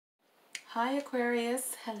Hi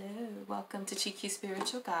Aquarius, hello, welcome to Cheeky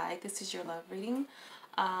Spiritual Guide. This is your love reading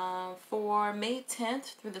for May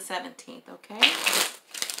 10th through the 17th, okay?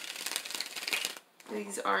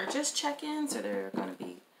 These are just check-ins, so they're going to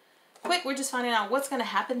be quick. We're just finding out what's going to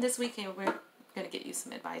happen this week, and we're going to get you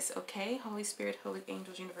some advice, okay? Holy Spirit, Holy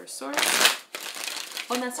Angels, Universe, Source.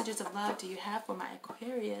 What messages of love do you have for my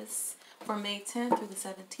Aquarius for May 10th through the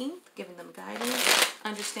 17th? Giving them guidance,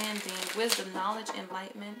 understanding, wisdom, knowledge,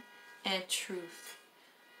 enlightenment, and truth.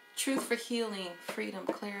 Truth for healing, freedom,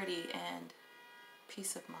 clarity, and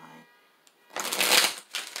peace of mind.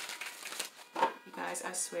 You guys,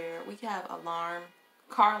 I swear, we have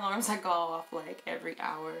car alarms that go off like every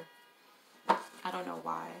hour. I don't know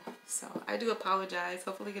why. So I do apologize.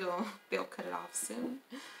 Hopefully they'll cut it off soon.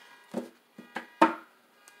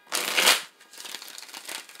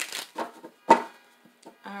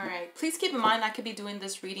 Alright, please keep in mind I could be doing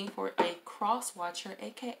this reading for a cross watcher,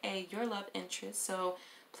 aka your love interest, so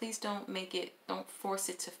please don't force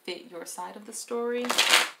it to fit your side of the story.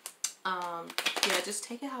 Yeah, just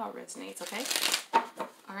take it how it resonates, okay?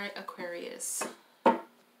 Alright, Aquarius,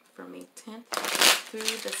 for May 10th through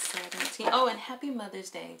the 17th. Oh, and happy Mother's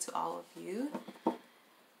Day to all of you.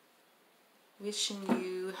 Wishing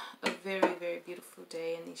you a very, very beautiful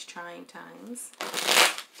day in these trying times.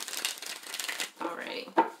 Alrighty.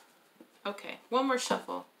 Okay, one more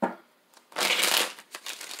shuffle. There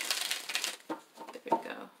we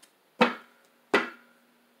go.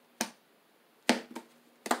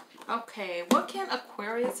 Okay, what can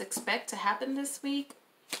Aquarius expect to happen this week?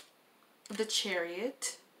 The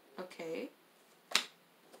Chariot. Okay.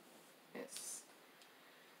 Yes.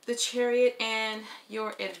 The Chariot, and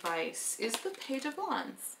your advice is the Page of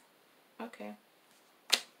Wands. Okay.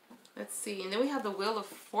 Let's see. And then we have the Wheel of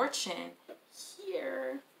Fortune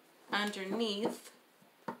here underneath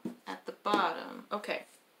at the bottom. Okay.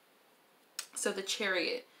 So the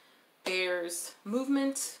Chariot, there's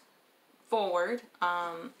movement forward.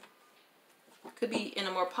 Could be in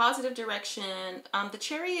a more positive direction. The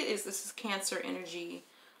Chariot this is Cancer energy.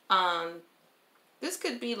 This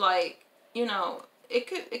could be like, you know, it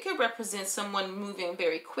could represent someone moving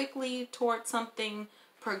very quickly towards something,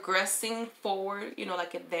 progressing forward, you know,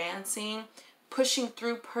 like advancing, pushing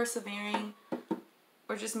through, persevering,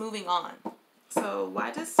 or just moving on. So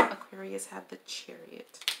why does Aquarius have the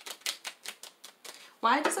Chariot?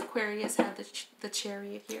 Why does Aquarius have the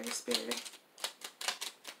Chariot here, Spirit?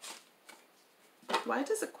 Why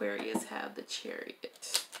does Aquarius have the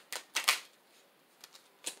Chariot?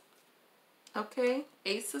 Okay,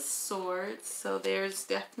 Ace of Swords. So there's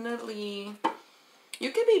definitely,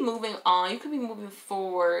 you could be moving on. You could be moving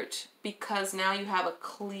forward because now you have a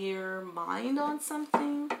clear mind on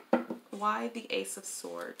something. Why the Ace of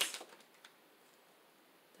Swords?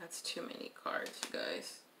 That's too many cards, you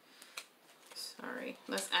guys. Sorry.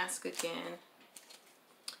 Let's ask again.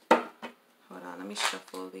 Hold on. Let me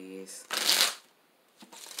shuffle these.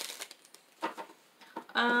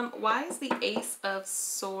 Why is the Ace of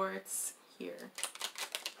Swords here?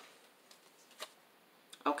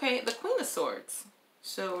 Okay, the Queen of Swords.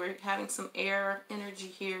 So we're having some air energy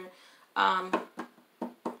here.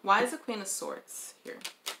 Why is the Queen of Swords here?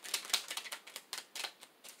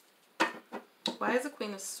 Why is the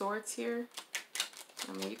Queen of Swords here?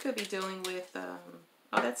 I mean, you could be dealing with, oh,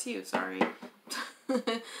 that's you, sorry.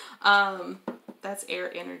 That's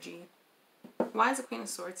air energy. Why is the Queen of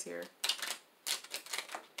Swords here?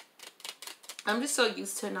 I'm just so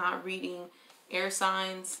used to not reading air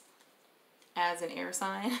signs as an air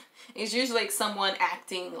sign. It's usually like someone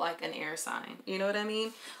acting like an air sign. You know what I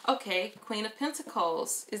mean? Okay, Queen of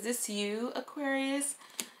Pentacles. Is this you, Aquarius?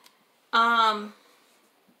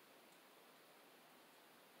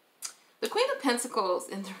 The Queen of Pentacles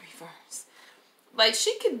in the reverse. Like,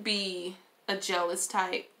 she could be a jealous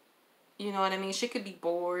type. You know what I mean? She could be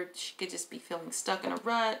bored. She could just be feeling stuck in a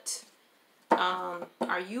rut.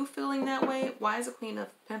 Are you feeling that way? Why is the Queen of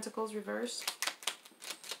Pentacles reversed?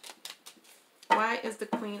 Why is the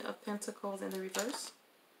Queen of Pentacles in the reverse?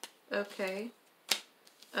 Okay.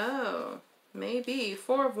 Oh, maybe.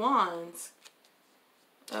 Four of Wands.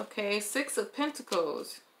 Okay, Six of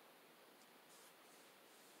Pentacles.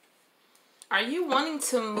 Are you wanting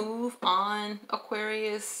to move on,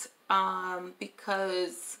 Aquarius?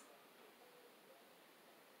 Because,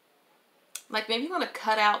 like, maybe you want to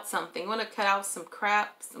cut out something. You want to cut out some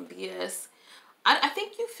crap, some BS. I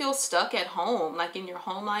think you feel stuck at home, like in your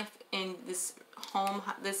home life, in this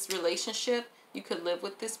relationship. You could live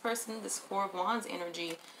with this person, this Four of Wands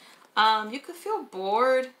energy. You could feel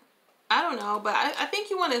bored. I don't know, but I think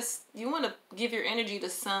you want to give your energy to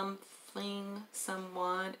someone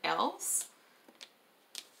else.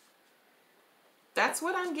 That's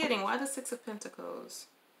what I'm getting. Why the Six of Pentacles?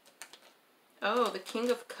 Oh, the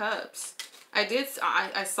King of Cups.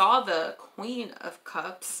 I saw the Queen of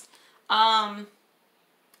Cups.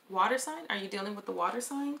 Water sign? Are you dealing with the water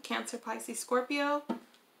sign? Cancer, Pisces, Scorpio?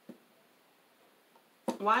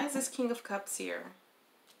 Why is this King of Cups here?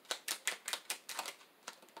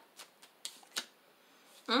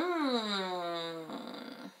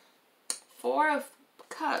 Four of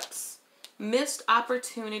Cups. Missed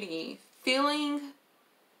opportunity. You're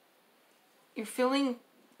feeling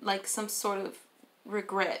like some sort of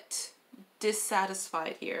regret.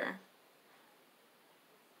 Dissatisfied here.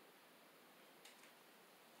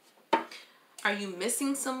 Are you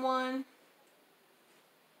missing someone?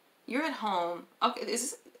 You're at home. Okay,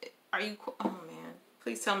 oh man,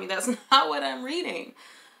 please tell me that's not what I'm reading.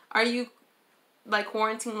 Are you, like,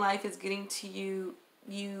 quarantine life is getting to you,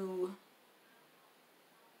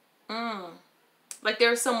 like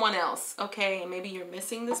there's someone else, okay, and maybe you're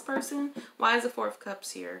missing this person? Why is the Four of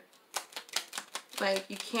Cups here? Like,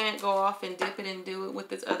 you can't go off and dip it and do it with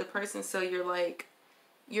this other person, so you're like,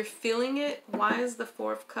 you're feeling it. Why is the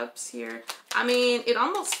Four of Cups here? I mean, it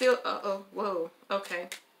almost feels, whoa, okay.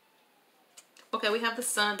 Okay, we have the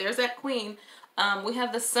Sun. There's that Queen. We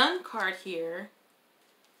have the Sun card here.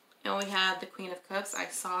 And we have the Queen of Cups. I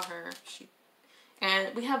saw her.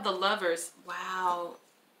 And we have the Lovers. Wow.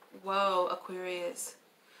 Whoa, Aquarius.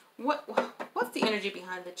 What's the energy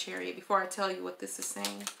behind the Chariot before I tell you what this is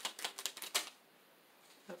saying?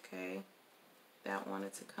 Okay. That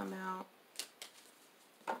wanted to come out.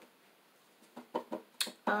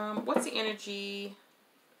 What's the energy?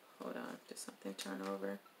 Hold on. Did something turn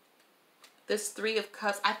over? This Three of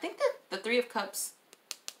Cups. I think that the Three of Cups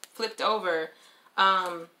flipped over.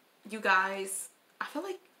 You guys, I feel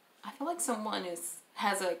like someone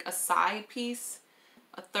has like a side piece,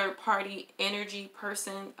 a third party energy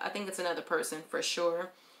person. I think it's another person for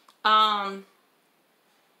sure. And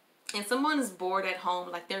someone's bored at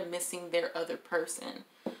home, like they're missing their other person.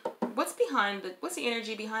 What's the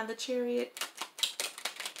energy behind the Chariot?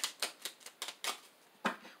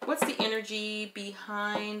 What's the energy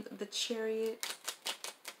behind the Chariot?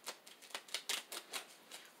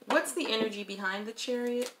 What's the energy behind the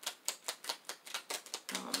Chariot?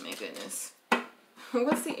 Oh my goodness.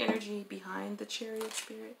 What's the energy behind the Chariot,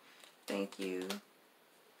 Spirit? Thank you.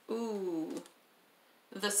 Ooh.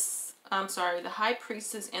 The High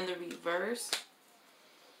Priestess in the reverse.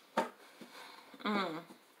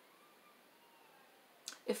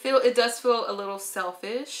 It does feel a little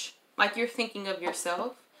selfish. Like you're thinking of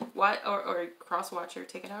yourself. Why, or cross watcher,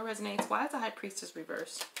 take it how it resonates. Why is the High Priestess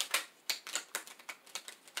reversed?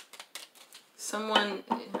 Someone,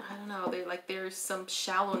 I don't know, there's some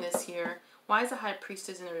shallowness here. Why is the High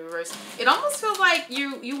Priestess in the reverse? It almost feels like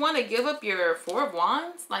you want to give up your Four of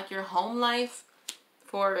Wands, like your home life,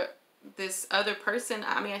 for this other person.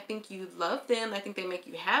 I mean, I think you love them. I think they make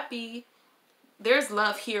you happy. There's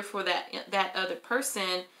love here for that other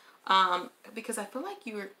person, because I feel like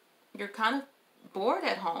you're kind of bored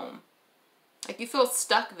at home. Like you feel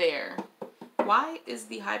stuck there. Why is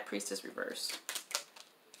the High Priestess reversed?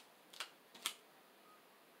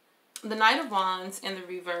 The Knight of Wands in the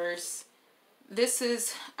reverse. This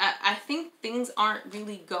is, I think things aren't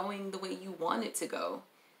really going the way you want it to go.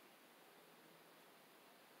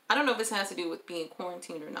 I don't know if this has to do with being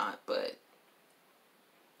quarantined or not, but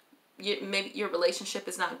maybe your relationship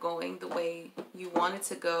is not going the way you want it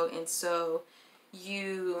to go, and so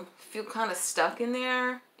you feel kind of stuck in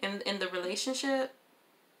there in the relationship.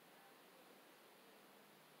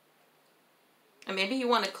 And maybe you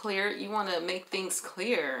want to make things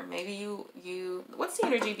clear. Maybe you what's the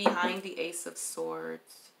energy behind the Ace of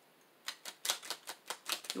Swords?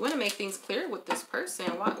 You want to make things clear with this person.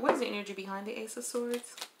 What is the energy behind the Ace of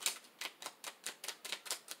Swords?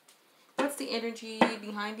 What's the energy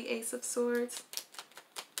behind the Ace of Swords?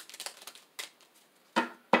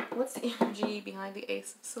 What's the energy behind the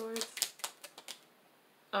Ace of Swords?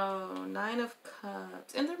 Oh, Nine of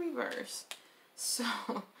Cups in the reverse. So,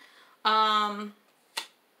 I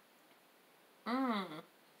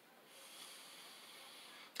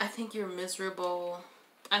think you're miserable.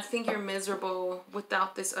 I think you're miserable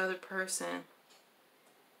without this other person.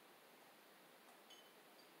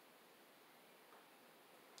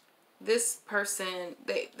 This person,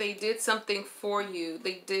 they did something for you.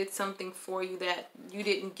 They did something for you that you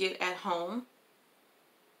didn't get at home.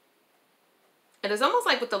 And it's almost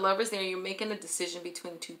like with the Lovers there, you're making a decision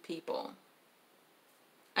between two people.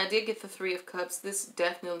 I did get the Three of Cups. This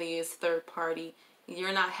definitely is third party.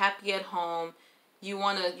 You're not happy at home.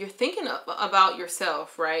 You're thinking about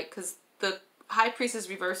yourself, right? Because the High Priestess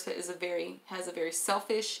reverse has a very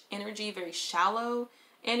selfish energy, very shallow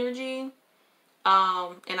energy.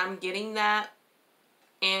 And I'm getting that.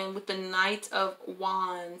 And with the Knight of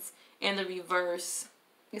Wands in the reverse,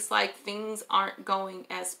 it's like things aren't going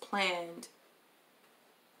as planned.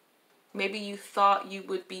 Maybe you thought you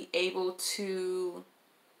would be able to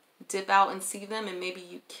dip out and see them, and maybe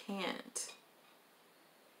you can't.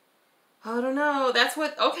 I don't know. That's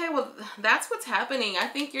what, okay, well, that's what's happening. I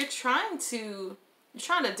think you're trying to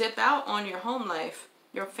dip out on your home life,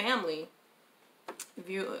 your family.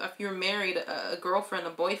 If you're married, a girlfriend,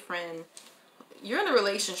 a boyfriend, you're in a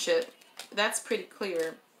relationship. That's pretty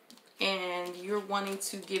clear. And you're wanting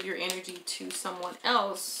to give your energy to someone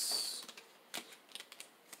else.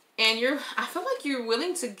 And I feel like you're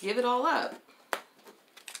willing to give it all up.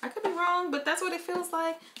 I could be wrong, but that's what it feels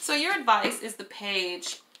like. So your advice is the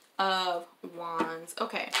Page of Wands.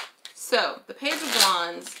 Okay, so the Page of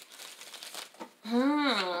Wands.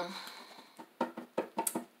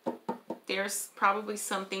 There's probably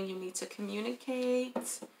something you need to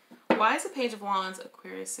communicate. Why is the Page of Wands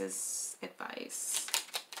Aquarius's advice?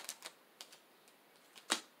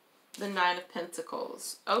 The Nine of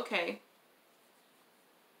Pentacles. Okay.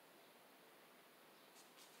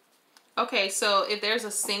 Okay, so if there's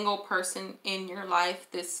a single person in your life,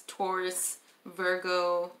 this Taurus,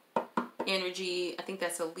 Virgo energy, I think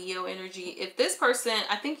that's a Leo energy. If this person,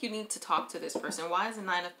 I think you need to talk to this person. Why is the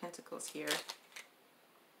Nine of Pentacles here?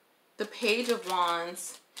 The Page of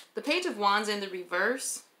Wands. The Page of Wands in the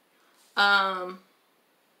reverse.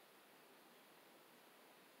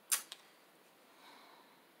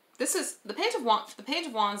 This is the Page of Wands. The Page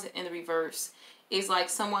of Wands in the reverse is like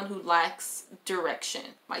someone who lacks direction.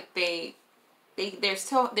 Like they're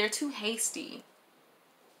too hasty.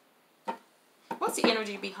 What's the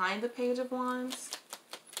energy behind the Page of Wands?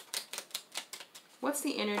 What's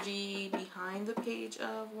the energy behind the Page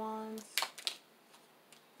of Wands?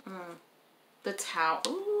 The Tower.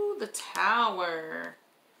 Ooh, the Tower.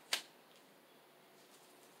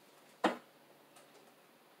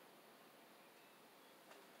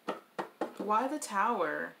 Why the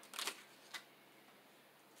Tower?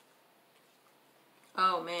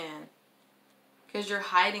 Oh, man. Because you're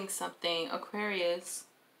hiding something, Aquarius.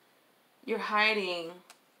 You're hiding.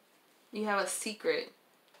 You have a secret.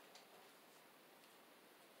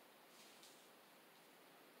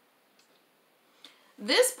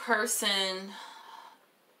 This person,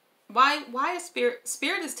 why is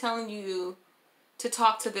Spirit is telling you to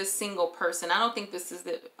talk to this single person. I don't think this is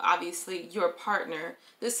obviously your partner.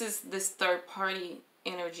 This is this third party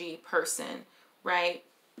energy person, right?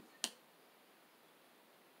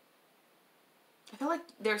 I feel like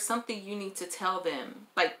there's something you need to tell them,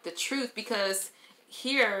 like the truth, because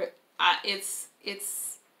here it's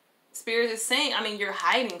Spirit is saying, I mean, you're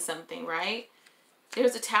hiding something, right?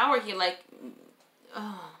 There's a Tower here, like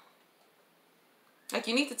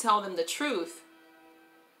you need to tell them the truth.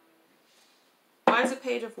 Why is the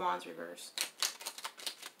Page of Wands reversed?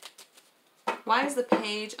 Why is the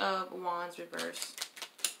Page of Wands reversed?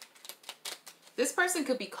 This person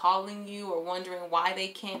could be calling you or wondering why they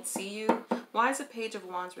can't see you. Why is the Page of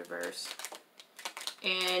Wands reversed?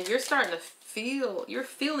 And you're starting to feel, you're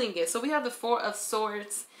feeling it. So we have the Four of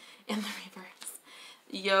Swords in the reverse.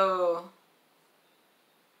 Yo.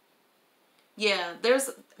 Yeah, there's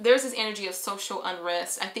this energy of social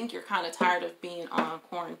unrest. I think you're kind of tired of being on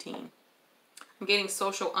quarantine. I'm getting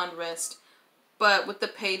social unrest. But with the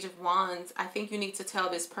Page of Wands, I think you need to tell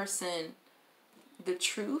this person the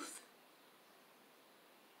truth.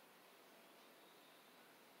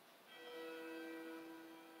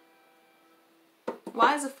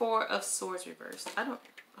 Why is the Four of Swords reversed?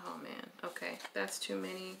 Oh man, okay, that's too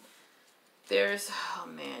many. Oh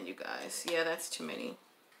man, you guys, yeah, that's too many.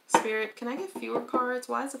 Spirit, can I get fewer cards?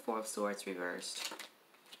 Why is the Four of Swords reversed?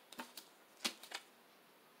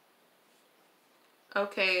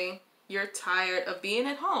 Okay, you're tired of being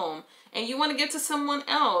at home and you want to get to someone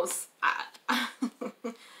else.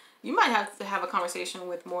 You might have to have a conversation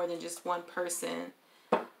with more than just one person.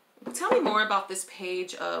 Tell me more about this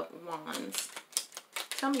Page of Wands.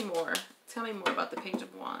 Tell me more. Tell me more about the Page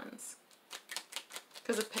of Wands.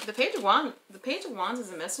 Because the Page of Wands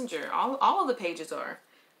is a messenger. All of the pages are.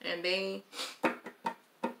 And they,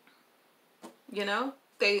 you know,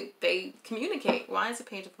 they communicate. Why is the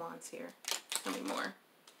Page of Wands here? Tell me more.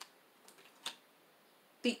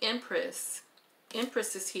 The Empress.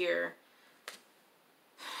 Empress is here.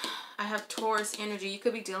 I have Taurus energy. You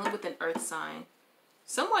could be dealing with an earth sign.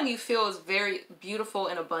 Someone you feel is very beautiful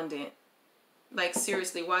and abundant. Like,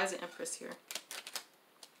 seriously, why is the Empress here?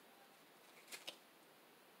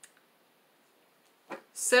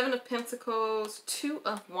 Seven of Pentacles, Two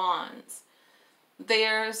of Wands.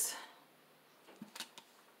 There's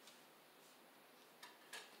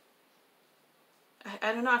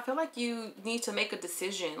I don't know, I feel like you need to make a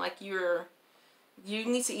decision. Like you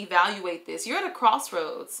need to evaluate this. You're at a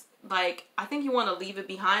crossroads. Like, I think you want to leave it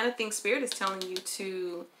behind. I think Spirit is telling you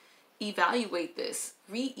to evaluate this.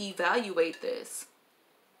 Reevaluate this.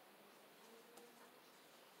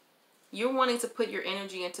 You're wanting to put your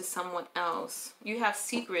energy into someone else. You have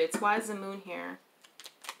secrets. Why is the Moon here?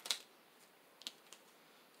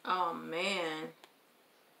 Oh, man.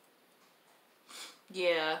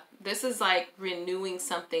 Yeah, this is like renewing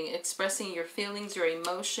something, expressing your feelings, your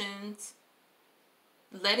emotions,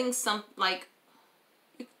 letting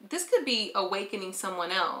this could be awakening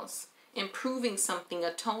someone else, improving something,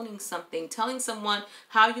 atoning something, telling someone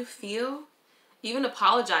how you feel, even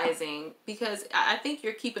apologizing, because I think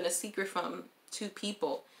you're keeping a secret from two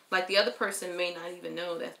people. Like, the other person may not even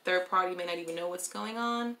know, that third party may not even know what's going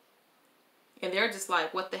on. And they're just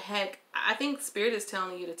like, what the heck? I think Spirit is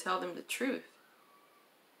telling you to tell them the truth.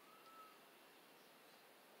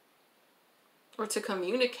 Or to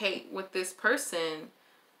communicate with this person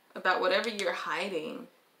about whatever you're hiding.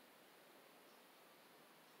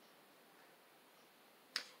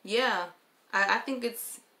 Yeah, I think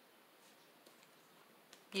it's,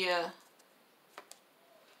 yeah.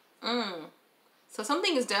 So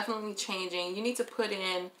something is definitely changing. You need to put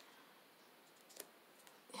in,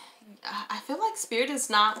 I feel like Spirit is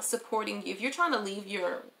not supporting you. If you're trying to leave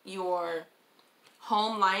your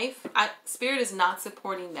home life, Spirit is not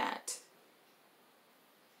supporting that.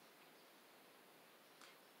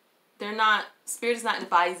 Spirit is not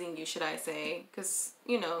advising you, should I say, because,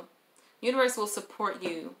 you know, universe will support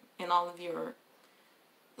you in all of your,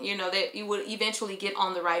 you know, that you would eventually get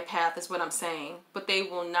on the right path is what I'm saying, but they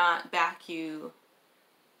will not back you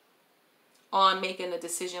on making a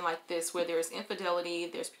decision like this where there's infidelity,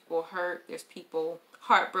 there's people hurt, there's people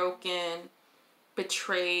heartbroken,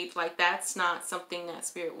 betrayed. Like, that's not something that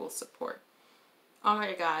Spirit will support.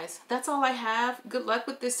 Alright guys, that's all I have. Good luck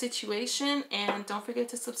with this situation, and don't forget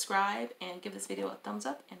to subscribe and give this video a thumbs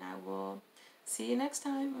up, and I will see you next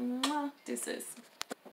time. Mwah. Deuces.